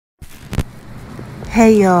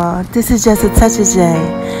Hey y'all, this is just a touch of J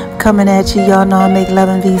coming at you. Y'all know I make Love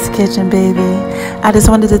and V's Kitchen, baby. I just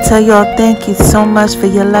wanted to tell y'all thank you so much for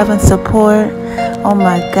your love and support. Oh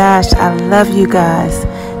my gosh, I love you guys.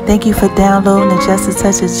 Thank you for downloading the Just a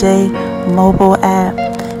Touch of J mobile app.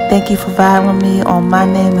 Thank you for following me on My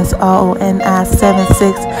Name is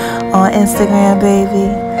RONI76 on Instagram, baby.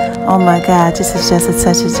 Oh my God, this is just a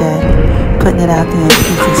touch of J. Putting it out there in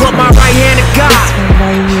pieces. Put my right hand to God. This one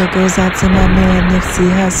right here goes out to my man Nipsey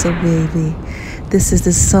Hussle, baby. This is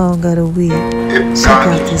the song of the week. If Check God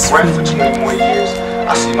out gives this me breath for video. 20 more years,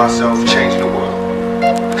 I see myself changing the world.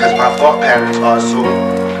 Because my thought patterns are so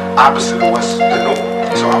opposite of what's the norm.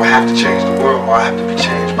 So I would have to change the world, or I have to be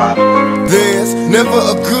changed by the world. There's never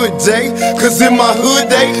a good day, cause in my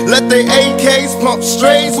hood they let their AKs pump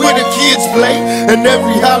strays where the kids play. And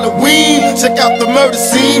every Halloween, check out the murder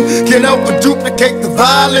scene. Can't help but duplicate the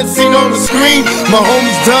violence seen on the screen. My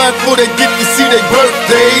homies died before they get to see their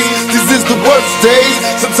birthdays. This is the worst days,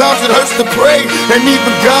 sometimes it hurts to pray. And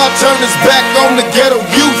even God turned his back on the ghetto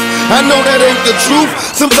youth. I know that ain't the truth.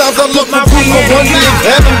 Sometimes I look for proof, I wonder if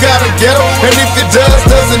heaven got a ghetto. And if it does,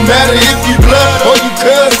 doesn't matter if you blood or you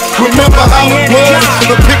cuz. Remember how it was,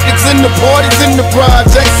 the picnics and the parties in the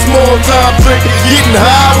projects, small time drinking, getting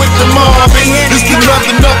high with the mob. This is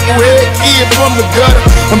another knucklehead kid from the gutter.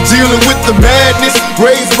 I'm dealing with the madness,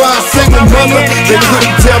 raised by a single mother. They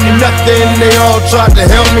couldn't tell me nothing, they all tried to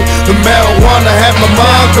help me. The marijuana had my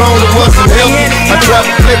mind gone, it wasn't healthy. I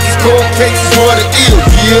traveled places, cold cases, what it is,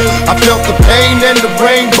 yeah. I felt the pain and the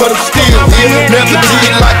rain, but I'm still here. Never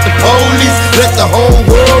did like the police, let the whole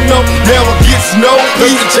world know. Never gets no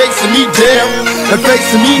peace. They're chasing me down and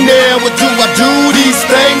facing me now. What do I do? These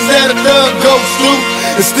things that a thug goes through.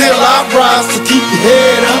 And still I rise to keep your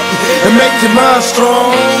head up and make your mind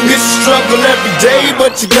strong. It's a struggle every day,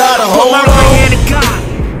 but you gotta hold on.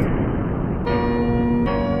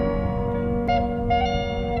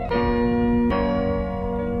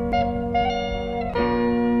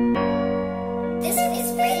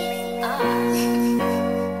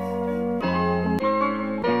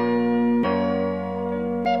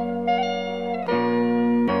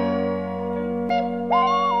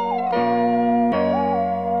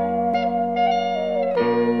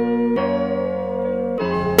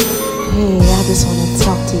 Hey, I just want to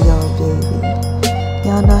talk to y'all, baby.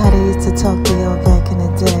 Y'all know how they used to talk to y'all back in the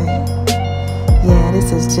day. Yeah,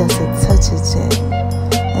 this is just a touch of J.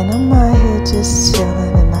 And I'm out here just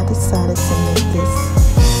chilling, and I decided to make this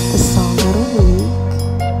the song of the week.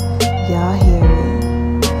 Y'all hear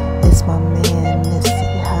it. It's my man,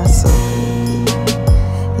 Nipsey Hussle,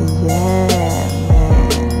 baby. Yeah, man.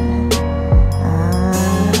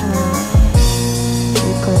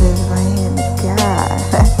 We put it right here to God.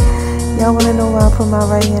 Y'all wanna know why I put my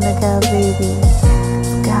right hand to God, baby?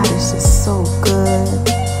 'Cause God is just so good.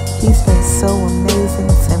 He's been so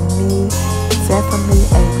amazing to me. Definitely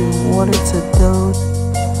a rewarder to those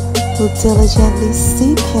who diligently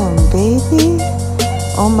seek Him, baby.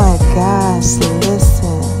 Oh my gosh,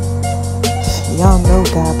 listen. Y'all know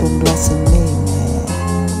God been blessing me, man.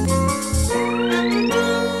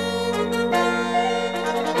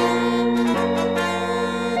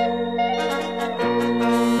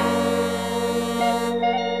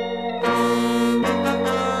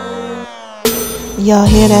 Y'all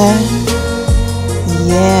hear that?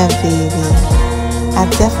 Yeah, baby. I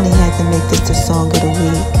definitely had to make this the song of the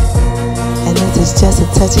week. And this is just a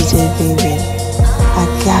touch of J, baby. I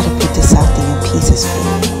gotta put this out there in pieces for you.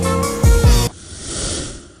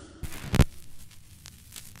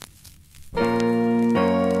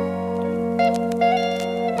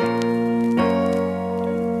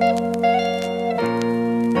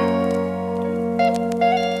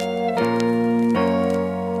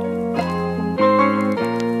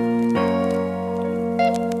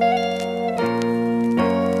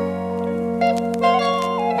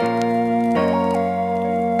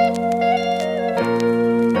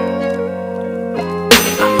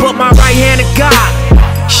 Put my right hand to God,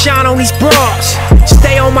 shine on these bras,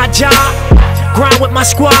 stay on my job, grind with my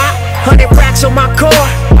squad, 100 racks on my car,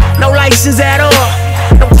 no license at all,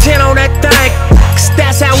 no 10 on that thing, 'cause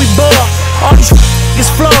that's how we ball. All these is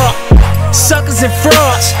flawed, suckers and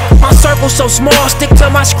frauds. My circle so small, stick to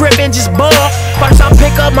my script and just ball. First I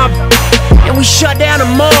pick up my and we shut down the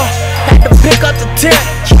mall. Had to pick up the tent,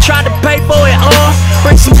 she tried to pay for it all.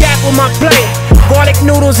 Bring some yak with my plate, garlic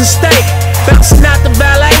noodles and steak. Bouncing out the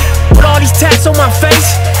ballet with all these tats on my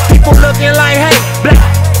face. People looking like, hey, black,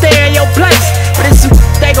 stay in your place. But it's some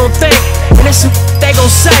they gon' think, and it's some they gon' gon'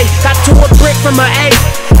 say? Got to a brick from an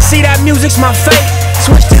 8. See that music's my fate.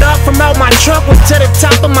 Switched it up from out my trunk, went to the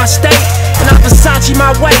top of my state. And I Versace my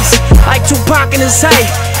waist, like Tupac in his hay.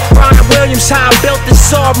 Ron Williams, how I built this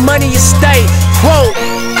all money estate. Whoa.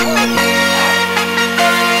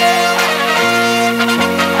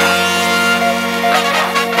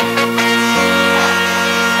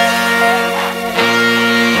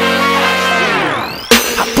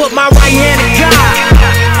 Put my right hand in God.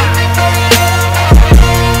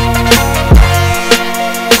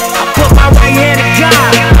 I put my right hand in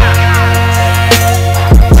God.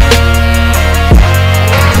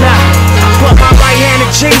 Nah, I put my right hand in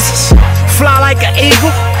Jesus. Fly like an eagle.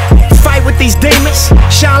 Fight with these demons.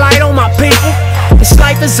 Shine light on my people. This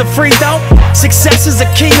life is a free throw. Success is a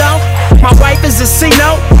kilo. My wife is a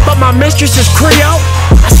C-note, but my mistress is Creole.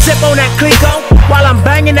 I sip on that Clico while I'm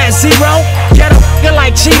banging that zero. Get a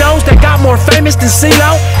like Cheetos that got more famous than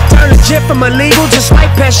CeeLo. Turn legit from illegal, just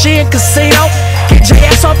like Pesci and Casino. Get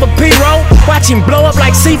JS off a P-roll, watch him blow up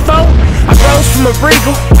like C4. I rose from a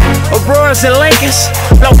Regal, Auroras and Lincolns.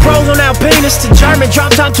 No pros on Alpinas to German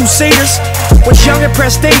drop top 2-seaters. Was young and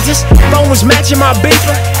prestigious, phone was matching my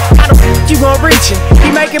beeper. How the f you gon' reach it?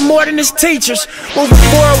 He making more than his teachers. Moving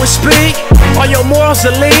forward with speed, all your morals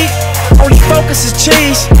are lead. Only focus is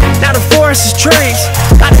cheese, now the forest is trees.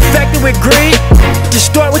 Got infected with greed,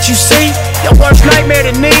 distort what you see. Your worst nightmare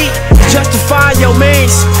to need, justify your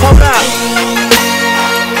means. Hold up.